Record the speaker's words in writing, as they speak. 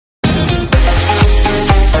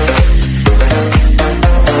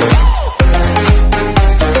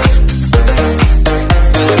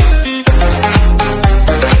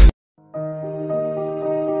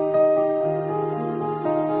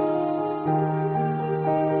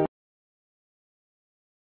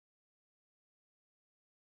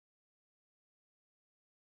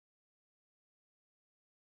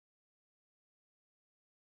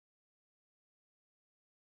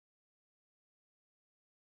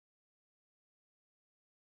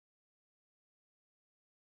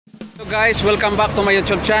So guys, welcome back to my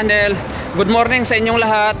YouTube channel. Good morning sa inyong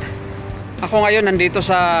lahat. Ako ngayon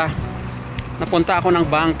napunta ako ng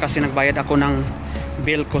bank kasi nagbayad ako ng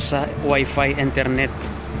bill ko sa wifi internet.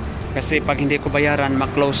 Kasi pag hindi ko bayaran,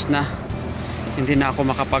 ma-close na. Hindi na ako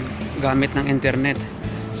makapaggamit ng internet.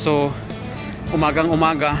 So, umagang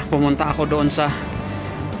umaga, pumunta ako doon sa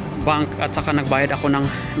bank at saka nagbayad ako ng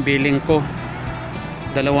billing ko.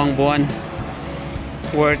 2 buwan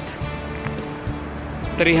worth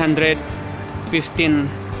 315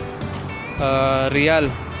 real.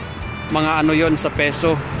 Mga ano yon sa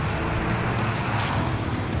peso,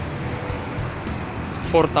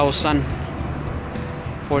 4,000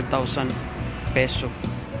 peso.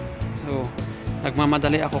 So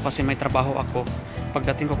nagmamadali ako kasi may trabaho ako.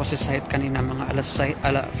 Pagdating ko kasi sa site kanina mga alas 6:10,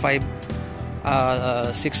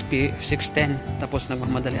 tapos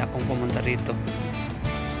nagmamadali akong pumunta rito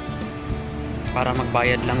para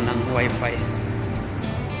magbayad lang ng wifi.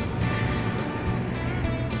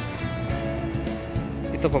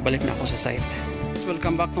 Ito, pabalik na ako sa site.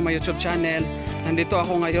 Welcome back to my YouTube channel. Nandito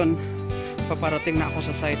ako ngayon, paparating na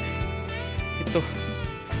ako sa site.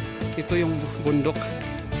 Ito yung bundok.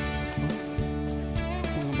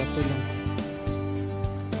 Mga bato lang.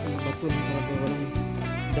 Mga bato lang talaga, walang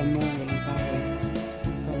damo, walang kahoy.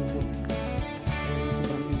 Kaubot.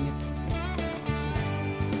 Sobrang init.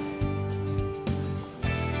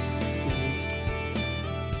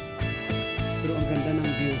 Pero ang ganda ng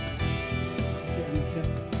view. Kasi ano siya,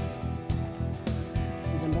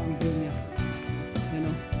 ang ganda ang view niya. Yan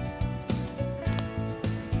o.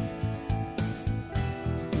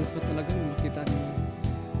 Huwag ka talagang makita niyo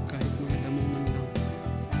kahit mga damong man lang.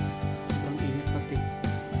 Sobrang init pati.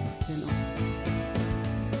 Yan o.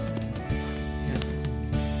 Yan.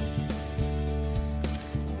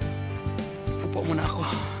 Upo muna ako.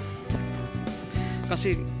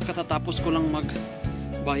 Kasi katatapos ko lang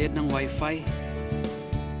magbayad ng wifi.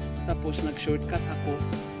 Tapos nag-shortcut ako.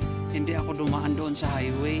 Hindi ako dumaan doon sa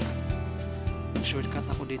highway. Nag-shortcut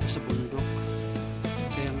ako dito sa bundok.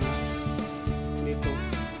 Kaya nga dito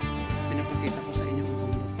pinapakita ko sa inyo ang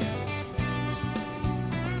bundok.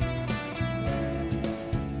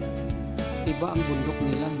 Iba ang bundok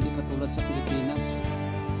nila, hindi katulad sa Pilipinas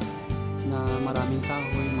na maraming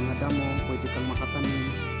kahoy, mga damo, pwede kang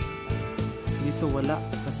makatanim. Dito wala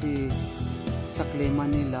kasi sa klima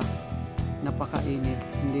nila napakainit,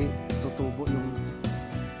 hindi tutubo yung,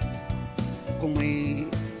 kung may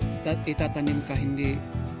itatanim ka hindi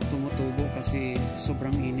tumutubo kasi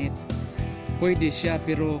sobrang init. Pwede siya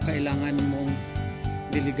pero kailangan mong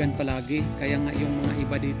diligan palagi. Kaya nga yung mga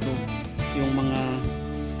iba dito, yung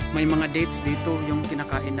may mga dates dito, yung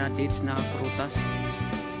kinakain na dates na prutas,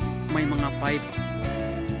 may mga pipe.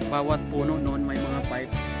 Bawat puno noon may mga pipe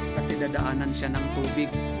kasi dadaanan siya ng tubig,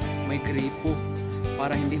 may gripo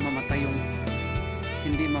para hindi mamamatay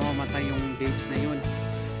yung dates na yun.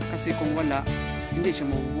 Kasi kung wala, hindi siya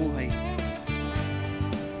mabubuhay.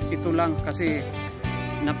 Ito lang kasi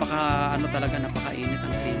napakainit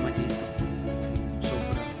ang klima dito.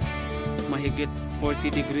 Sobra. Mahigit 40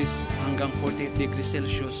 degrees hanggang 40 degrees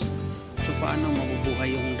Celsius. So paano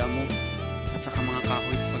mabubuhay yung damo at saka mga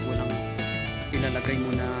kahoy pag walang ilalagay mo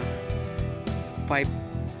na pipe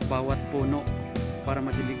bawat puno para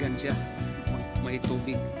madiligan siya, may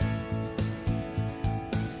tubig.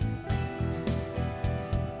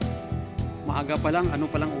 Maaga pa lang, ano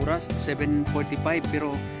pa lang oras, 7:45,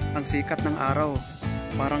 pero ang sikat ng araw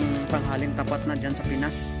parang tanghaling tapat na dyan sa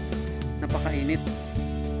Pinas. Napakainit.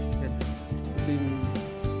 Ito yung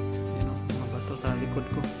mga bato sa likod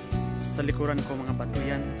ko, sa likuran ko, mga bato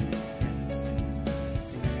yan.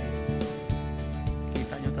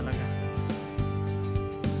 Kita nyo talaga.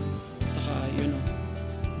 Saka yun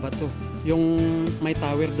bato. Yung may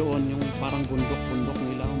tower doon, yung parang bundok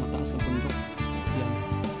nila, mataas na bundok. Yan.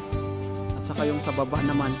 At saka yung sa baba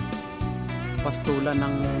naman, pastulan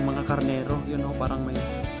ng mga karnero. Yun parang may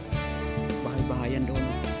bahay-bahayan doon.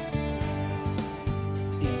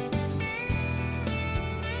 Yan.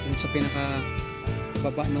 Yung sa pinaka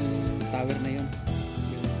baba ng tower na yun.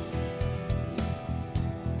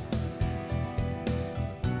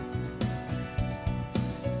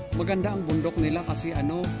 Maganda ang bundok nila kasi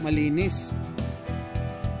malinis.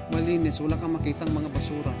 Malinis, wala kang makitang mga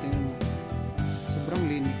basura. Tingnan mo. Sobrang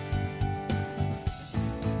linis.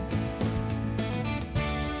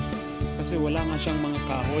 Kasi wala nga siyang mga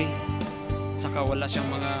kahoy. Saka wala siyang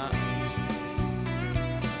mga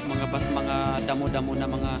damo-damo na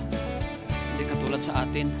mga, hindi katulad sa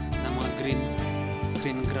atin na mga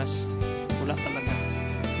green grass. Wala talaga.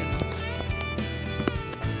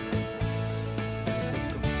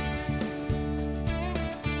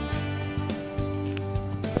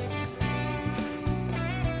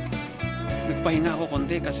 nagpahinga ako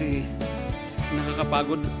konti kasi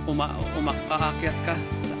nakakapagod umakaakyat ka.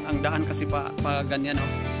 Ang daan kasi pa ganyan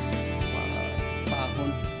oh.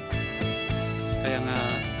 Paahon. Kaya nga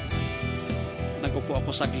nagupo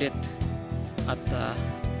ako saglit at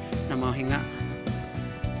namahinga.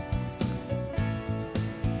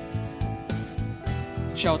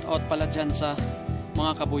 Shout out pala dyan sa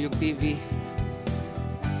mga Kabuyog TV.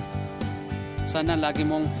 Sana lagi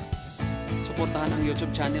mong suportahan ang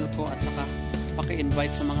YouTube channel ko at saka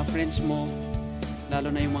paki-invite sa mga friends mo, lalo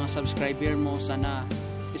na yung mga subscriber mo. Sana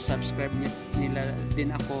i-subscribe nila din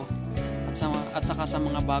ako at saka sa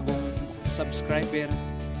mga bagong subscriber,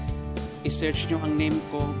 i-search nyo ang name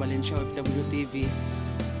ko, Valencia OFW TV.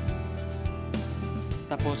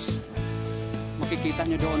 Tapos makikita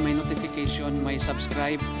nyo doon may notification, may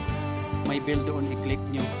subscribe, may bell doon, i-click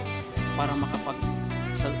nyo para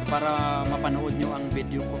mapanood nyo ang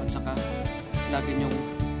video ko at saka lagi nyong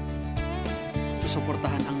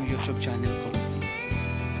susuportahan ang YouTube channel ko.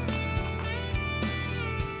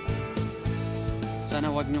 Sana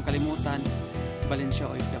wag nyo kalimutan, Valencia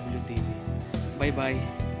OFW TV. Bye bye,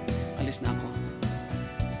 alis na ako.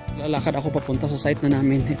 Lalakad ako papunta sa site na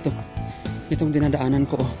namin. Itong dinadaanan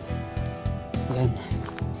ko. Ayan.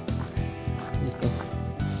 Ito.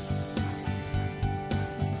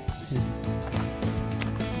 Ayan.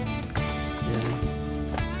 Ayan.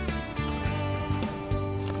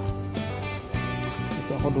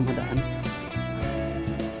 Ito ako dumadaan.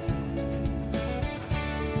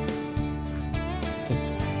 Ito.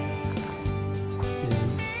 Ayan.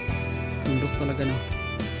 Bundok talaga na.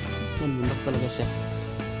 Bundok talaga siya.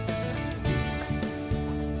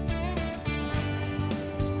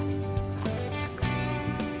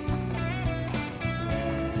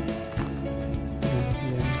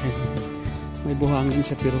 May buhangin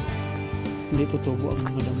siya pero hindi tutubo ang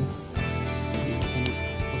mga damo.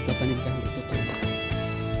 Pagtatanim ka hindi tutubo.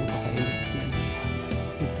 Napakainit.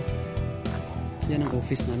 Ito. Yan ang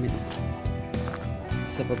office namin.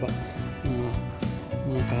 Sa baba.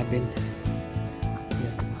 Mga cabin.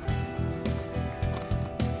 Yan.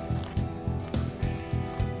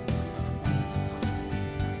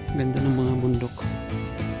 Ganda ng mga bundok.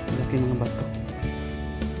 Malaki mga bato.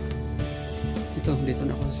 Dito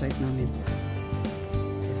na ako sa site namin.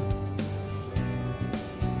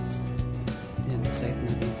 Yan, site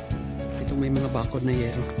namin. Ito may mga bakod na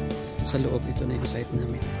yero. Sa loob, ito na yung site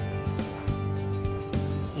namin.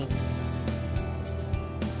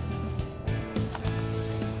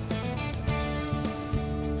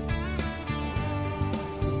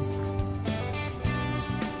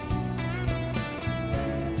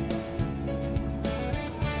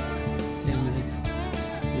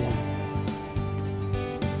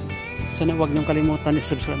 Sana huwag niyong kalimutan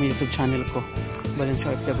i-subscribe ang YouTube channel ko,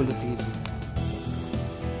 Valencia OFW TV.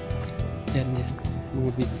 Yan.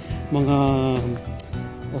 Mga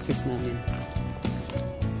office namin.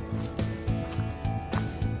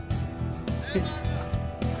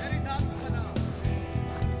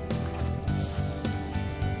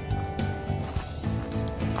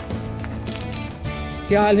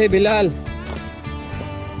 क्या हाल है बिलाल?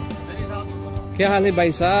 क्या हाल है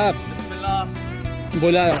भाई साहब?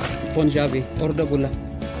 बोला पंजाबी और बोला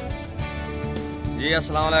जी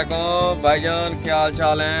अस्सलाम वालेकुम भाईजान, क्या हाल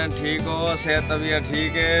चाल है? ठीक हो? सेहत तबीयत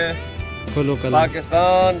ठीक है? खोलो कलम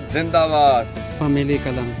पाकिस्तान जिंदाबाद. Family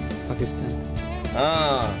ka lang, Pakistan.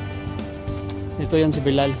 Ito yan si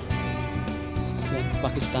Bilal. Yan,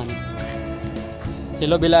 Pakistan.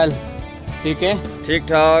 Hello Bilal. ठीक है? ठीक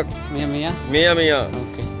ठाक. मियाँ मियाँ. मियाँ मियाँ.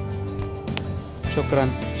 Okay. Shukran.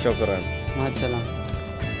 Shukran. Mahal salam.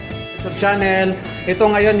 YouTube channel. Ito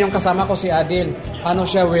ngayon yung kasama ko si Adil. Ano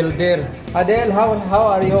siya, welder. Adil, how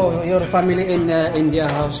are you? Your family in India?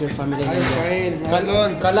 How's your family in India?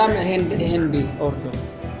 Fine. Kalam Hindi, Urdu.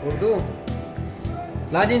 Urdu.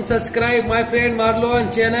 Lazim subscribe my friend Marlon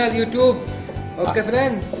channel YouTube. Okay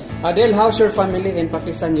friend. Adil, how's your family in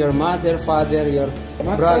Pakistan? Your mother, father, your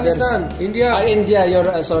brothers? Pakistan, India. India. Your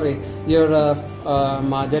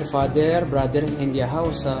mother, father, brother in India.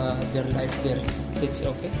 How's their life there? It's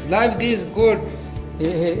okay. Life is good.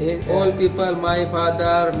 All All people, my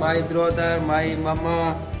father, my brother, my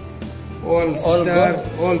mama, all sister,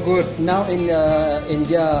 all good. now in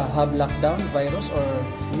India have lockdown virus or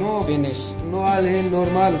No. finish? No, all in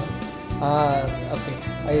normal. Okay.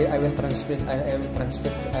 I will translate. I will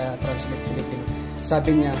translate Filipino.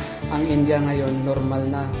 Sabi niya, ang India ngayon normal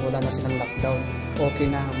na, wala na silang lockdown. Okay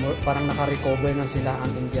na, parang naka-recover na sila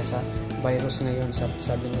ang India sa virus ngayon,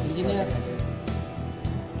 sabi niya. Engineer.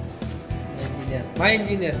 My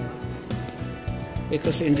engineer. Ito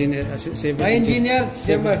si engineer, My engineer.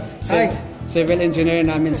 Chamber. Hi. Civil engineer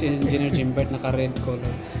namin si Engineer Jimbert, naka-red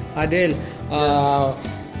color. Adel,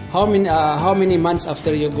 how many months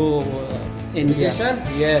after you go India? Vacation?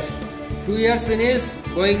 Yes. 2 years finished,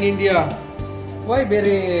 going India. Why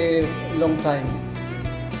very long time?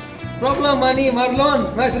 Problem money,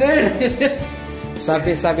 Marlon, my friend.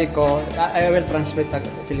 Sabi ko, I will translate to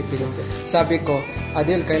Filipino. Sabi ko,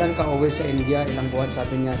 Adel, kailan ka uwi sa India? Ilang buwan?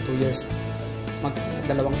 Sabi niya, 2 years. 2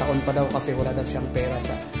 taon pa daw kasi wala daw siyang pera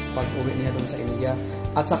sa pag-uwi niya doon sa India.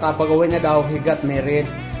 At saka pag-uwi niya daw, he got married.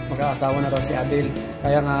 Mag-aasawa na daw si Adel.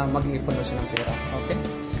 Kaya nga mag-iipon daw siya ng pera. Okay?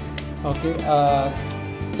 Okay.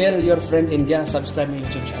 Tell your friend India, subscribe my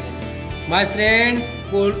YouTube channel. My friend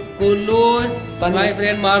Kulu, my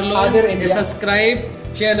friend Marlon, subscribe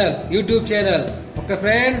channel, YouTube channel. Okay,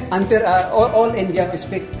 friend? Until all Indian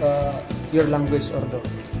speak your language Urdu.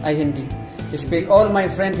 I Hindi. Speak all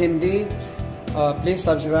my friend Hindi. Please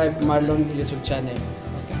subscribe Marlon YouTube channel.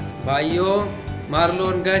 Okay. भाइयों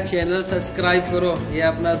मार्लोन का channel subscribe करो, ये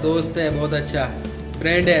अपना दोस्त है, बहुत अच्छा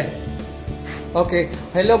फ्रेंड है. Okay,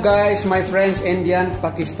 hello guys, my friends Indian,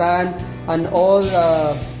 Pakistan, and all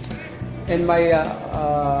and my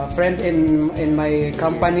friend in my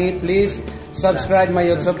company. Please subscribe my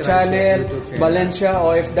YouTube channel, Valencia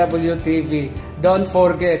OFW TV. Don't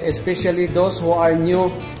forget, especially those who are new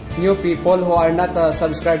people who are not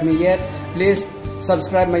subscribed me yet. Please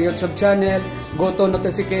subscribe my YouTube channel. Go to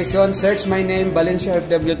notification, search my name, Valencia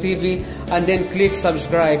OFW TV, and then click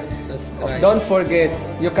subscribe. Don't forget,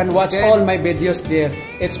 you can watch all my videos there.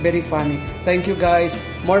 It's very funny. Thank you guys.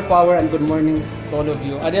 More power and good morning to all of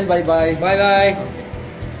you. Adel, bye-bye. Bye-bye.